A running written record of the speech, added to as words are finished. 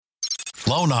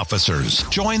loan officers.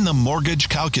 Join the Mortgage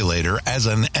Calculator as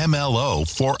an MLO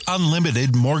for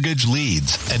unlimited mortgage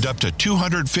leads and up to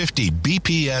 250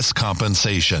 BPS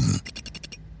compensation.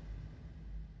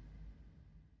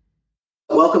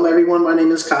 Welcome, everyone. My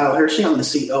name is Kyle Hershey. I'm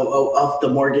the COO of the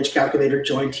Mortgage Calculator,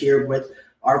 joined here with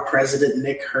our president,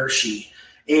 Nick Hershey.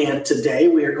 And today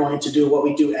we are going to do what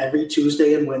we do every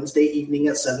Tuesday and Wednesday evening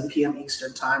at 7 p.m.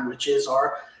 Eastern Time, which is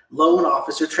our loan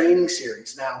officer training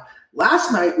series. Now,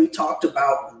 last night we talked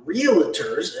about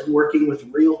realtors and working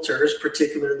with realtors,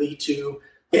 particularly to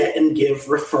get and give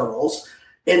referrals.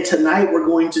 And tonight we're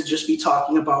going to just be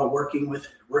talking about working with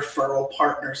referral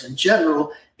partners in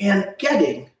general and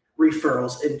getting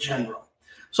referrals in general.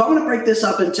 So I'm going to break this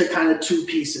up into kind of two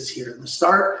pieces here. In the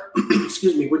start,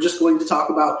 we're just going to talk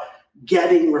about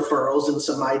getting referrals and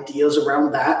some ideas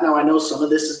around that. Now, I know some of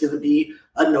this is going to be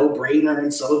a no-brainer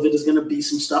and some of it is going to be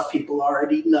some stuff people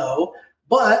already know,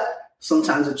 but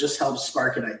sometimes it just helps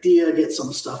spark an idea, get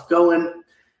some stuff going.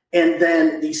 And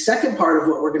then the second part of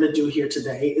what we're going to do here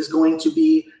today is going to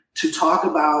be to talk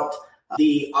about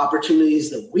the opportunities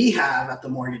that we have at the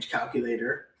Mortgage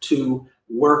Calculator to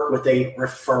work with a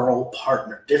referral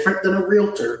partner, different than a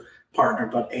realtor partner,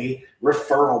 but a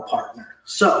referral partner.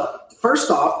 So first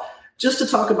off, just to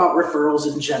talk about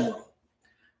referrals in general,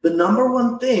 the number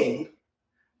one thing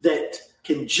that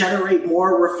can generate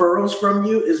more referrals from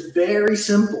you is very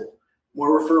simple.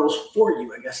 More referrals for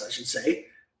you, I guess I should say.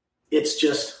 It's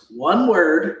just one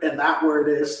word, and that word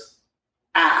is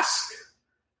ask,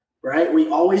 right? We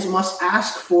always must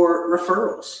ask for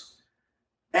referrals.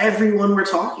 Everyone we're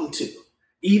talking to,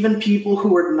 even people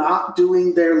who are not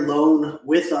doing their loan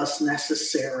with us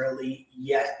necessarily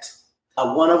yet.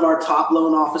 One of our top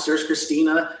loan officers,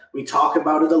 Christina, we talk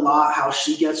about it a lot, how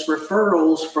she gets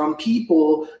referrals from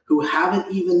people who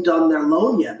haven't even done their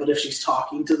loan yet. But if she's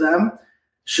talking to them,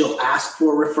 she'll ask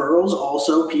for referrals.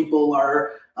 Also, people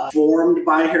are formed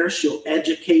by her. She'll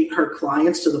educate her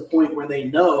clients to the point where they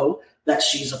know that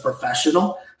she's a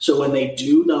professional. So when they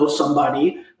do know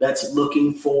somebody that's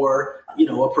looking for,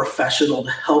 a professional to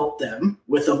help them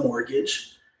with a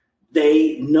mortgage,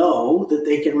 they know that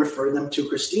they can refer them to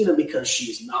Christina because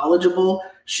she's knowledgeable.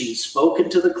 She's spoken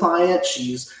to the client.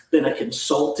 She's been a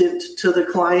consultant to the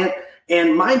client.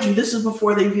 And mind you, this is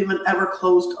before they've even ever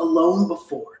closed a loan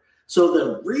before. So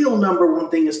the real number one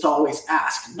thing is to always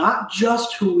ask, not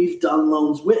just who we've done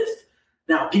loans with.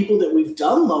 Now, people that we've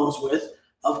done loans with,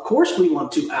 of course, we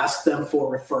want to ask them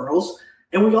for referrals.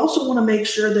 And we also want to make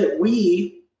sure that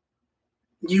we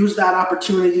use that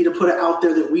opportunity to put it out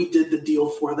there that we did the deal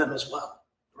for them as well,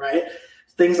 right?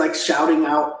 Things like shouting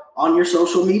out on your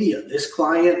social media, this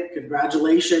client,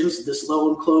 congratulations, this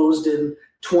loan closed in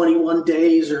 21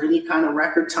 days or any kind of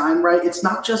record time, right? It's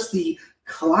not just the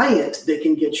client that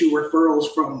can get you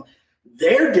referrals from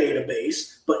their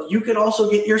database, but you can also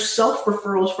get yourself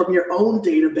referrals from your own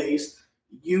database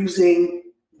using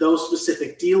those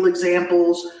specific deal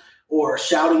examples, or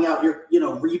shouting out your,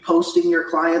 reposting your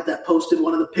client that posted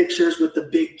one of the pictures with the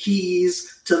big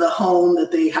keys to the home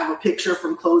that they have a picture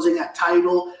from closing at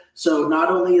title. So not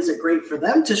only is it great for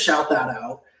them to shout that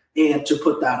out and to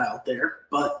put that out there,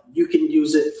 but you can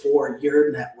use it for your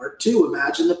network too.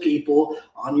 Imagine the people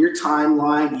on your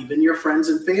timeline, even your friends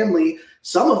and family.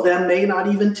 Some of them may not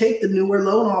even take the newer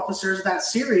loan officers that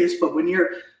serious, but when you're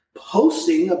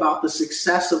posting about the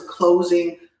success of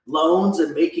closing loans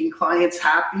and making clients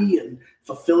happy and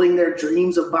fulfilling their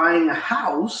dreams of buying a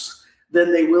house,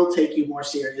 then they will take you more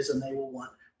serious and they will want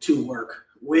to work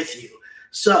with you.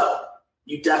 So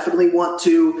you definitely want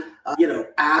to,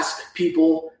 ask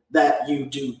people that you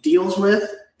do deals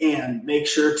with and make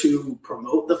sure to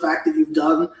promote the fact that you've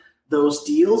done those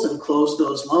deals and closed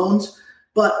those loans,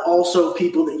 but also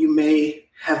people that you may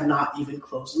have not even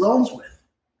closed loans with.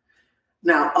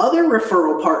 Now, other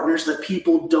referral partners that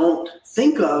people don't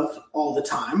think of all the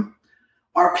time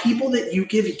are people that you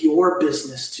give your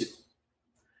business to,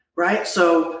 right?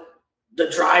 So the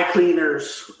dry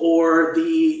cleaners or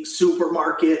the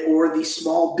supermarket or the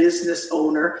small business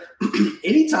owner,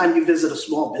 anytime you visit a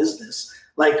small business,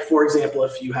 like, for example,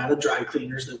 if you had a dry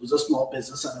cleaners that was a small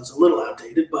business, and it was a little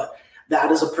outdated, but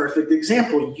that is a perfect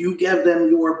example. You give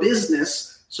them your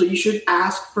business, so you should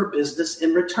ask for business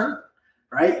in return.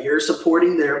 Right? You're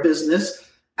supporting their business.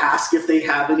 Ask if they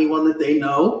have anyone that they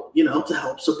know, to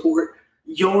help support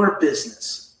your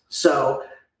business. So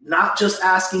not just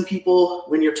asking people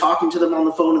when you're talking to them on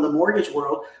the phone in the mortgage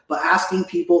world, but asking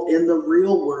people in the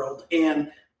real world. And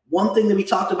one thing that we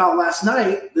talked about last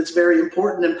night that's very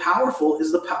important and powerful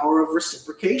is the power of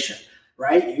reciprocation,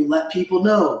 right? You let people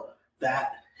know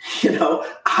that,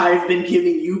 I've been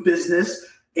giving you business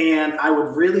And I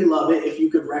would really love it if you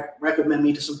could recommend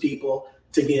me to some people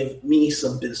to give me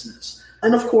some business.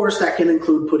 And of course, that can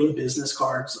include putting business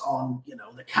cards on,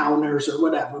 the counters or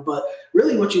whatever. But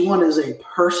really what you want is a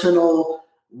personal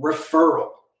referral,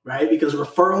 right? Because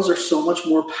referrals are so much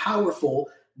more powerful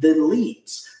than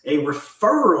leads. A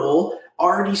referral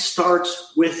already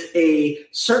starts with a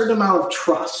certain amount of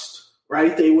trust,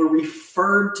 right? They were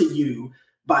referred to you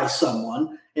by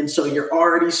someone. And so you're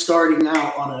already starting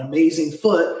out on an amazing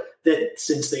foot that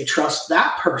since they trust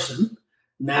that person,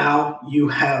 now you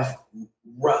have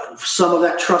some of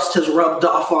that trust has rubbed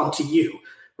off onto you,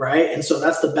 right? And so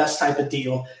that's the best type of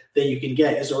deal that you can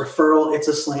get is a referral. It's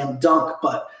a slam dunk.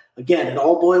 But again, it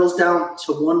all boils down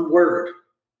to one word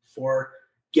for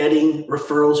getting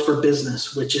referrals for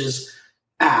business, which is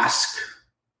ask,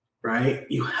 right?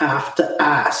 You have to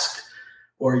ask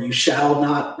or you shall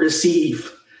not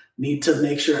receive. Need to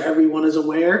make sure everyone is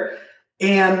aware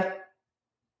and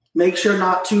make sure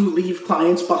not to leave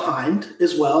clients behind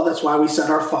as well. That's why we set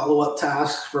our follow-up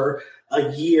tasks for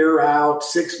a year out,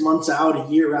 6 months out,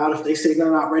 a year out. If they say they're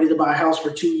not ready to buy a house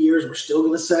for 2 years, we're still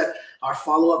going to set our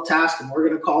follow-up task and we're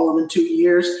going to call them in 2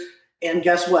 years. And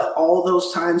guess what? All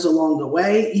those times along the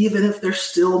way, even if they're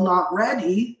still not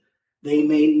ready, they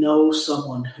may know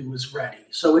someone who is ready.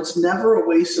 So it's never a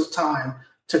waste of time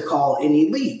to call any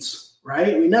leads,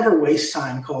 right? We never waste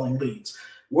time calling leads.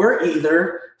 We're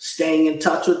either staying in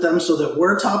touch with them so that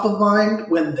we're top of mind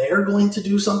when they're going to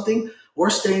do something, or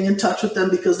staying in touch with them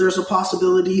because there's a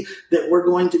possibility that we're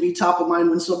going to be top of mind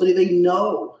when somebody they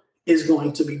know is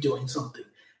going to be doing something.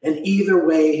 And either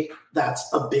way, that's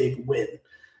a big win.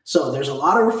 So there's a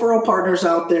lot of referral partners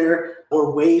out there,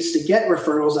 or ways to get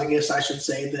referrals, I guess I should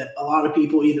say, that a lot of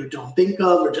people either don't think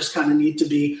of or just kind of need to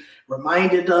be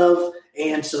reminded of.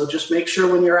 And so just make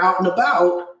sure when you're out and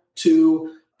about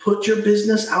to put your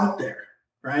business out there,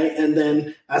 right? And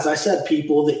then, as I said,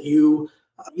 people that you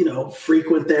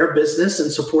frequent their business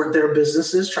and support their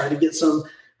businesses, try to get some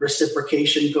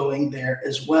reciprocation going there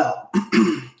as well.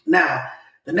 Now,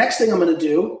 the next thing I'm going to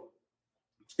do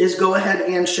is go ahead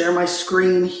and share my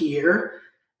screen here.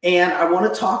 And I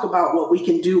want to talk about what we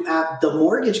can do at the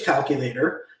Mortgage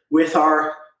Calculator with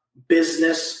our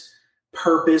business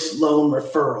purpose loan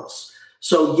referrals.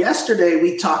 So yesterday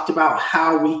we talked about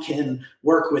how we can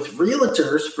work with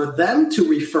realtors for them to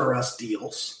refer us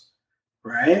deals,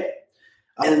 right?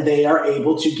 And they are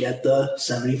able to get the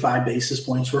 75 basis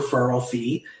points referral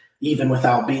fee, even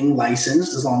without being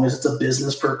licensed, as long as it's a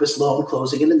business purpose loan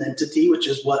closing in an entity, which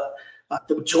is what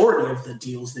the majority of the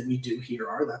deals that we do here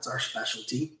are. That's our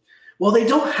specialty. Well, they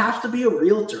don't have to be a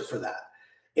realtor for that.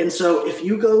 And so if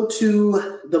you go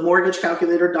to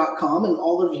themortgagecalculator.com, and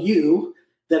all of you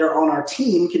that are on our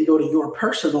team can go to your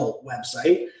personal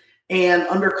website, and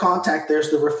under contact, there's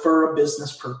the refer a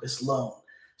business purpose loan.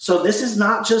 So this is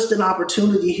not just an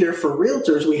opportunity here for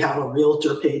realtors. We have a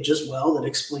realtor page as well that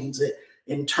explains it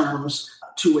in terms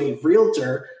to a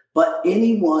realtor, but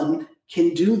anyone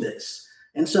can do this.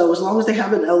 And so as long as they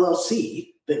have an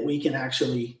LLC that we can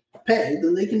actually pay,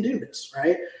 then they can do this,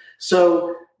 right?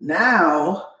 So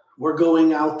now we're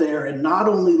going out there and not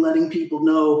only letting people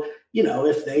know,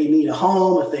 if they need a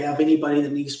home, if they have anybody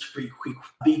that needs to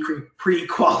be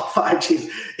pre-qualified,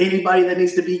 anybody that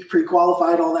needs to be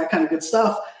pre-qualified, all that kind of good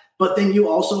stuff. But then you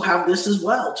also have this as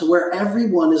well, to where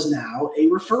everyone is now a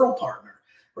referral partner,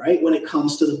 right? When it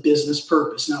comes to the business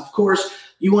purpose. Now, of course,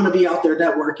 you want to be out there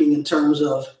networking in terms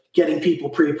of getting people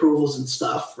pre-approvals and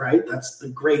stuff, right? That's the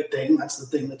great thing. That's the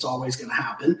thing that's always going to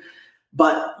happen.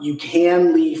 But you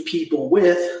can leave people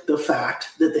with the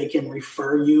fact that they can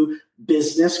refer you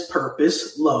business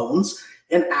purpose loans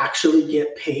and actually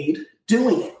get paid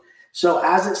doing it. So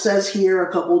as it says here,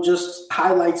 a couple just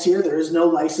highlights here, there is no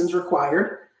license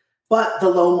required, but the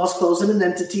loan must close in an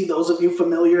entity. Those of you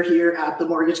familiar here at the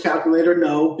Mortgage Calculator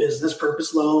know business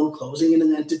purpose loan, closing in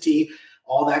an entity,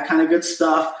 all that kind of good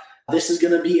stuff. This is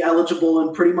going to be eligible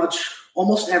in pretty much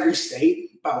almost every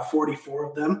state, about 44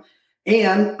 of them.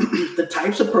 And the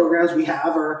types of programs we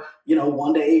have are,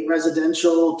 1 to 8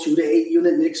 residential, 2 to 8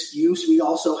 unit mixed use. We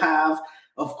also have,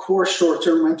 of course,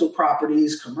 short-term rental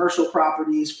properties, commercial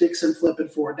properties, fix and flip,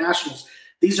 and forward nationals.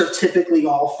 These are typically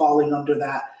all falling under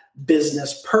that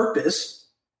business purpose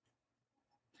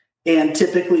and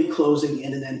typically closing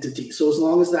in an entity. So as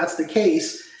long as that's the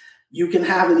case, you can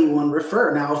have anyone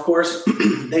refer. Now, of course,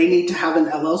 they need to have an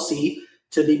LLC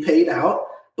to be paid out,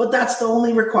 but that's the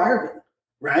only requirement.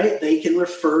 Right? They can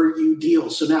refer you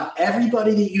deals. So now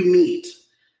everybody that you meet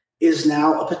is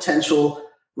now a potential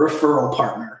referral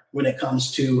partner when it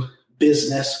comes to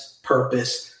business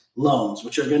purpose loans,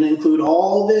 which are going to include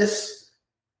all this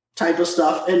type of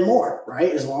stuff and more,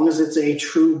 right? As long as it's a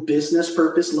true business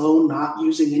purpose loan, not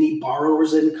using any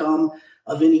borrower's income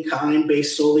of any kind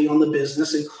based solely on the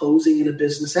business and closing in a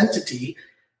business entity,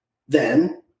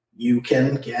 then you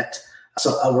can get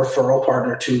a referral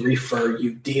partner to refer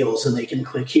you deals. And they can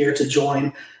click here to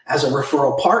join as a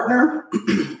referral partner.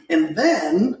 And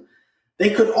then they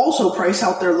could also price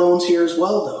out their loans here as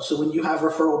well, though. So when you have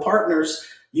referral partners,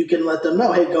 you can let them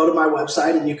know, hey, go to my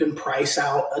website and you can price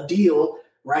out a deal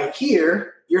right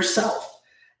here yourself.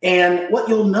 And what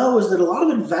you'll know is that a lot of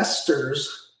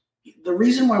investors, the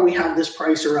reason why we have this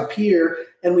pricer up here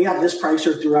and we have this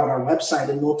pricer throughout our website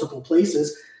in multiple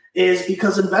places is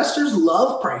because investors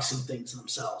love pricing things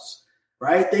themselves,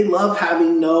 right? They love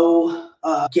having no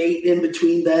gate in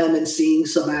between them and seeing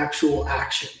some actual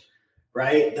action,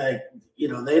 right? That,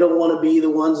 they don't want to be the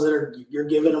ones that you're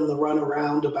giving them the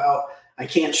runaround about, I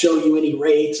can't show you any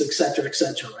rates, et cetera,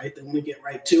 right? They want to get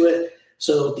right to it.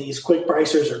 So these quick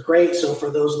pricers are great. So for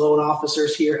those loan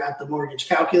officers here at the Mortgage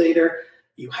Calculator,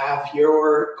 you have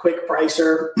your quick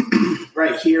pricer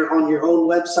right here on your own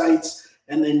websites.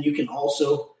 And then you can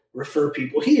also refer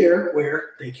people here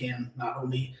where they can not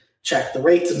only check the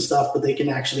rates and stuff, but they can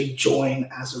actually join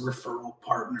as a referral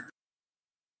partner.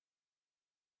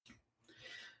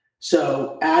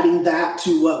 So adding that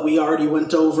to what we already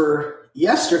went over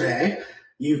yesterday,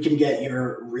 you can get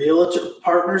your realtor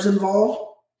partners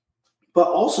involved, but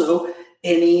also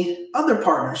any other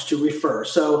partners to refer.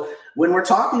 So when we're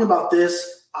talking about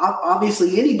this,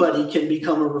 obviously anybody can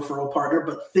become a referral partner,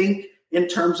 but think in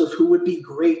terms of who would be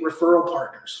great referral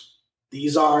partners.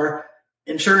 These are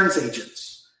insurance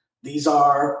agents. These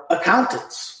are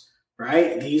accountants,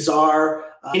 right? These are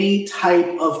any type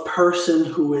of person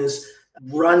who is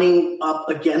running up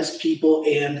against people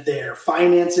and their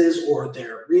finances or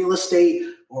their real estate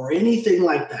or anything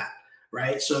like that,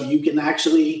 right? So you can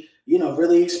actually,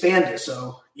 really expand it.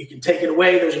 So you can take it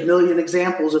away. There's a million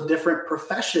examples of different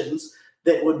professions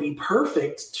that would be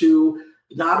perfect to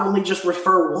not only just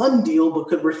refer one deal, but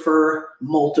could refer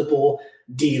multiple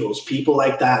deals. People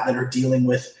like that are dealing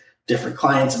with different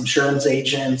clients, insurance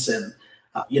agents and,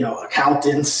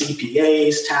 accountants,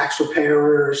 CPAs, tax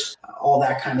preparers, all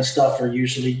that kind of stuff are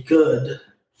usually good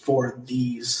for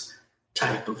these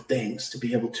type of things to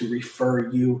be able to refer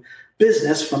you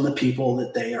business from the people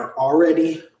that they are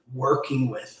already working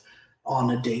with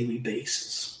on a daily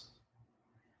basis.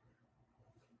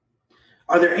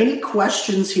 Are there any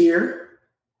questions here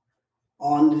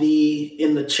in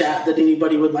the chat that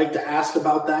anybody would like to ask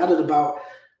about that and about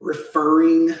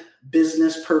referring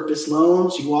business purpose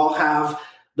loans? You all have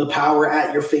the power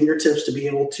at your fingertips to be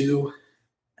able to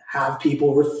have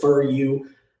people refer you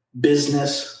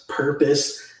business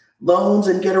purpose loans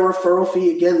and get a referral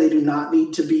fee. Again, they do not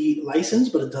need to be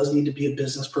licensed, but it does need to be a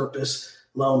business purpose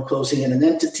loan closing in an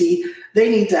entity. They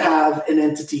need to have an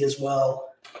entity as well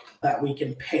that we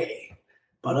can pay.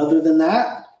 But other than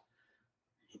that,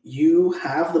 you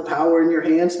have the power in your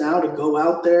hands now to go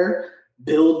out there,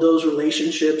 build those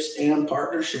relationships and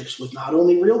partnerships with not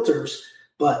only realtors,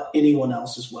 but anyone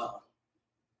else as well.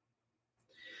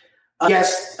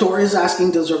 Yes, Tori is asking,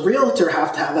 does a realtor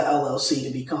have to have an LLC to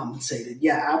be compensated?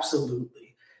 Yeah,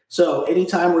 absolutely. So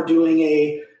anytime we're doing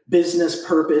a business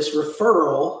purpose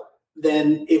referral,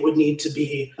 then it would need to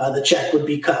be, the check would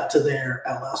be cut to their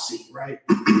LLC, right?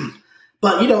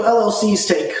 But, LLCs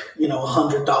take,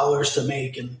 $100 to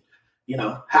make in,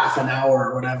 half an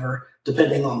hour or whatever,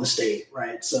 depending on the state,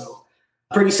 right? So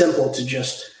pretty simple to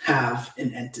just have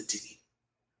an entity.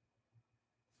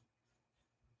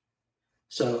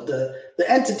 So the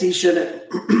entity shouldn't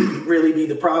really be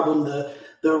the problem.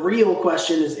 The real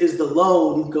question is the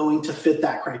loan going to fit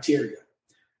that criteria,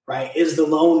 right? Is the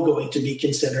loan going to be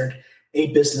considered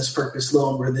a business purpose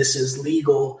loan where this is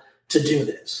legal to do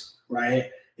this, right?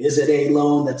 Is it a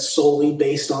loan that's solely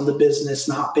based on the business,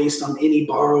 not based on any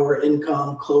borrower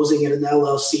income, closing in an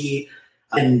LLC?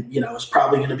 And, it's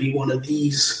probably going to be one of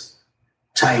these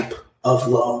type of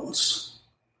loans.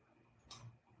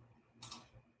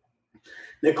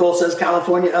 Nicole says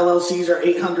California LLCs are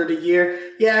 $800 a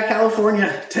year. Yeah,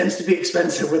 California tends to be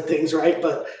expensive with things, right?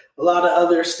 But a lot of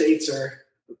other states are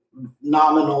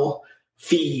nominal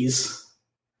fees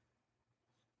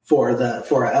for a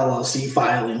LLC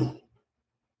filing.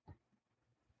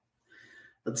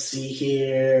 Let's see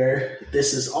here.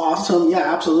 This is awesome.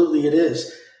 Yeah, absolutely it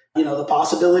is. The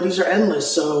possibilities are endless.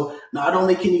 So not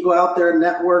only can you go out there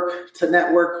network to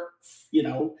network,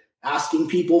 asking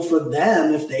people for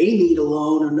them if they need a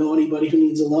loan or know anybody who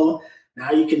needs a loan. Now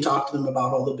you can talk to them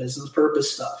about all the business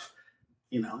purpose stuff.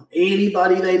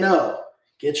 Anybody they know,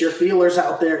 get your feelers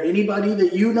out there. Anybody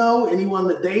that anyone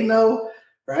that they know,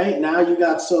 right? Now you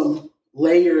got some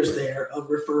layers there of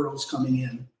referrals coming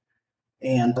in,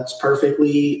 and that's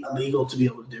perfectly legal to be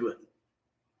able to do it.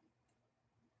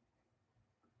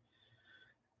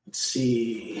 Let's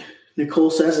see.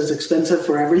 Nicole says it's expensive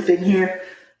for everything here.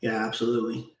 Yeah,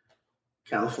 absolutely.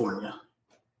 California.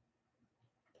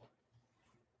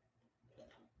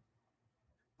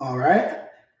 All right.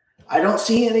 I don't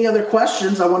see any other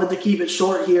questions. I wanted to keep it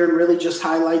short here and really just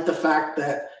highlight the fact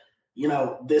that,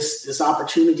 this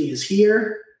opportunity is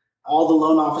here. All the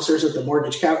loan officers at the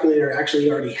Mortgage Calculator actually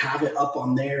already have it up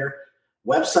on their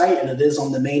website, and it is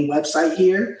on the main website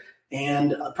here.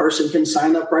 And a person can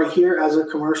sign up right here as a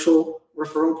commercial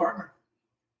referral partner.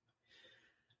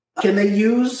 Can they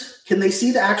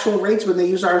see the actual rates when they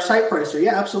use our site pricer?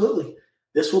 Yeah, absolutely.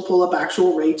 This will pull up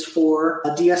actual rates for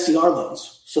DSCR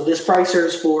loans. So this pricer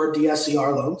is for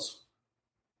DSCR loans.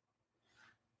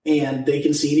 And they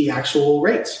can see the actual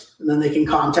rates. And then they can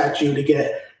contact you to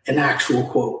get an actual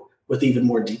quote with even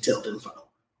more detailed info.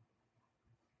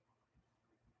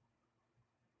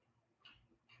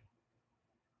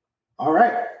 All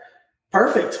right.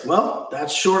 Perfect. Well,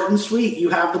 that's short and sweet. You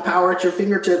have the power at your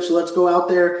fingertips. So let's go out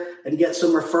there and get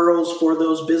some referrals for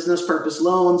those business purpose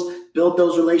loans, build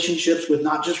those relationships with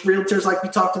not just realtors like we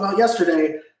talked about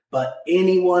yesterday, but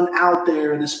anyone out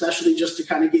there, and especially just to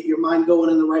kind of get your mind going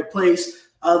in the right place,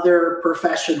 other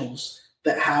professionals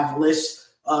that have lists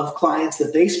of clients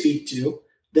that they speak to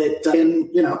that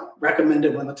can, recommend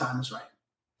it when the time is right.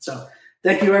 So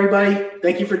thank you, everybody.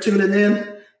 Thank you for tuning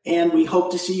in. And we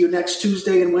hope to see you next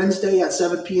Tuesday and Wednesday at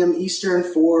 7 p.m. Eastern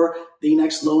for the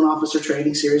next Loan Officer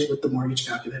Training Series with the Mortgage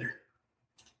Calculator.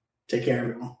 Take care,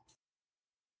 everyone.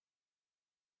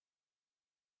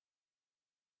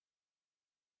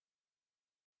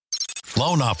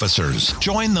 Loan officers,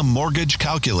 join the Mortgage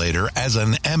Calculator as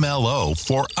an MLO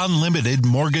for unlimited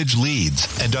mortgage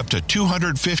leads and up to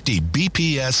 250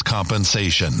 BPS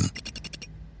compensation.